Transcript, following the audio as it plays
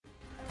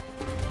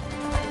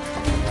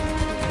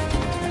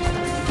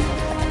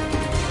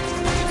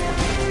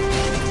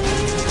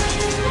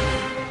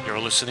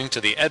listening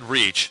to the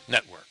EdReach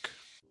Network.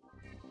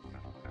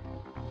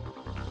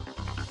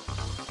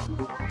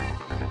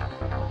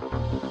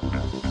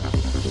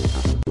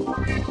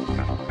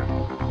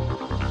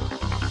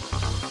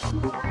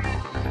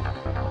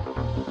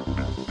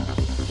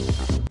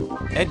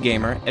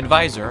 EdGamer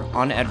Advisor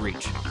on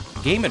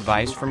EdReach. Game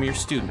advice from your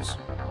students.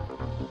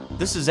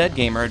 This is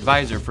EdGamer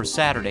Advisor for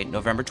Saturday,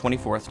 November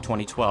 24th,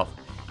 2012.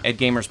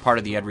 EdGamer is part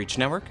of the EdReach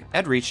Network,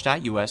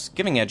 edreach.us,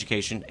 giving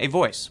education a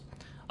voice.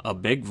 A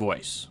big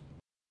voice.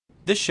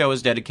 This show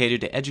is dedicated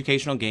to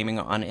educational gaming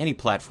on any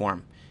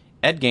platform.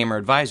 EdGamer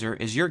Advisor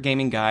is your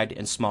gaming guide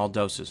in small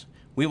doses.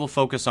 We will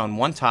focus on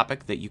one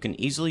topic that you can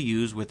easily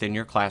use within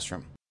your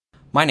classroom.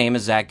 My name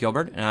is Zach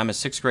Gilbert, and I'm a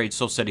 6th grade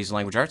Social Studies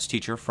Language Arts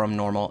teacher from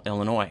Normal,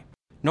 Illinois.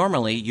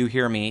 Normally, you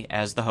hear me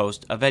as the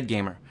host of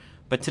EdGamer,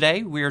 but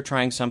today we are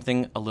trying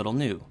something a little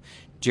new.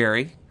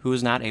 Jerry, who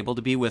is not able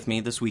to be with me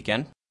this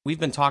weekend,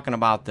 we've been talking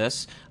about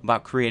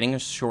creating a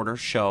shorter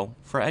show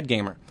for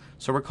EdGamer,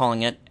 so we're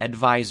calling it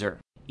Advisor,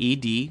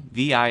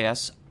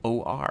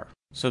 EDVISOR.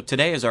 So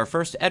today is our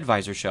first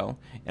Advisor show,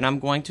 and I'm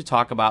going to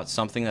talk about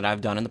something that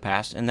I've done in the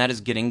past, and that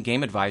is getting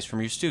game advice from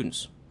your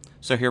students.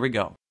 So here we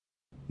go.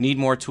 Need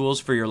more tools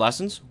for your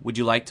lessons? Would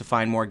you like to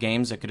find more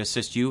games that could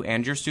assist you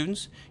and your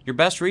students? Your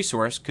best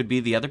resource could be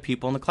the other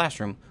people in the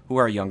classroom who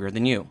are younger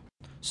than you.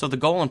 So the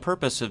goal and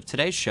purpose of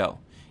today's show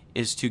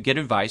is to get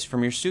advice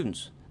from your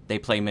students. They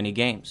play many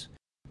games,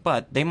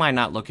 but they might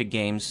not look at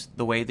games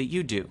the way that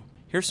you do.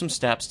 Here's some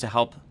steps to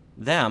help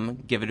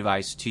them give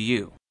advice to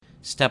you.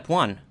 Step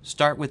 1.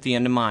 Start with the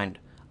end in mind.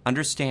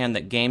 Understand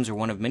that games are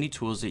one of many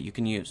tools that you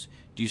can use.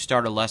 Do you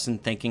start a lesson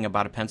thinking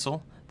about a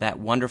pencil? That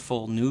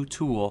wonderful new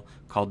tool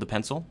called the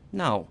pencil?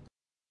 No.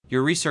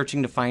 You're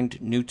researching to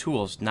find new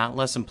tools, not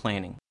lesson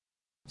planning.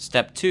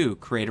 Step 2.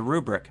 Create a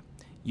rubric.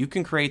 You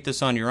can create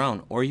this on your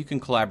own, or you can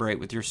collaborate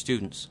with your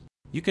students.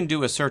 You can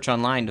do a search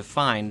online to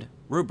find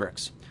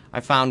rubrics. I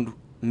found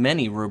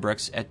many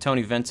rubrics at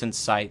Tony Vincent's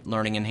site,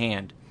 Learning in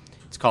Hand.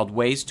 It's called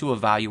Ways to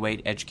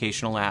Evaluate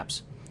Educational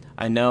Apps.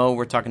 I know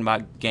we're talking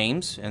about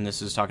games, and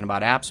this is talking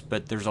about apps,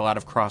 but there's a lot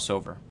of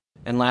crossover.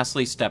 And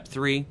lastly, step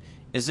 3.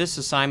 Is this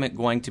assignment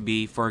going to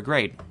be for a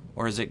grade,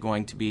 or is it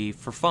going to be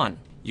for fun?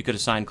 You could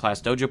assign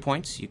Class Dojo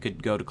points. You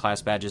could go to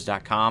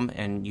classbadges.com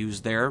and use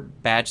their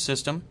badge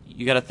system.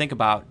 You got to think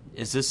about,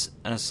 is this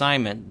an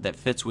assignment that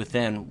fits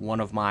within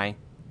one of my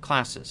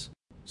classes?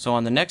 So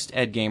on the next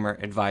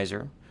EdGamer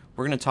Advisor,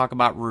 we're going to talk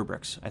about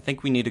rubrics. I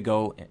think we need to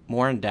go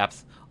more in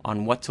depth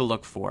on what to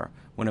look for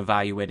when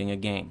evaluating a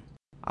game.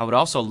 I would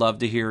also love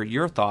to hear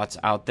your thoughts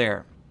out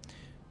there.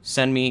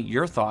 Send me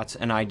your thoughts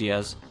and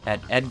ideas at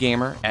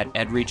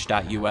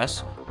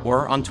edgamer@edreach.us,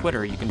 or on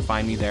Twitter. You can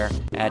find me there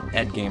at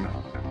edgamer.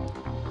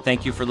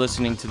 Thank you for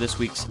listening to this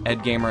week's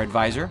EdGamer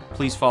Advisor.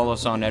 Please follow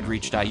us on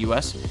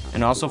edreach.us,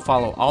 and also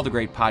follow all the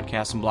great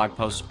podcasts and blog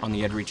posts on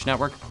the EdReach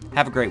Network.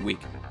 Have a great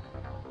week.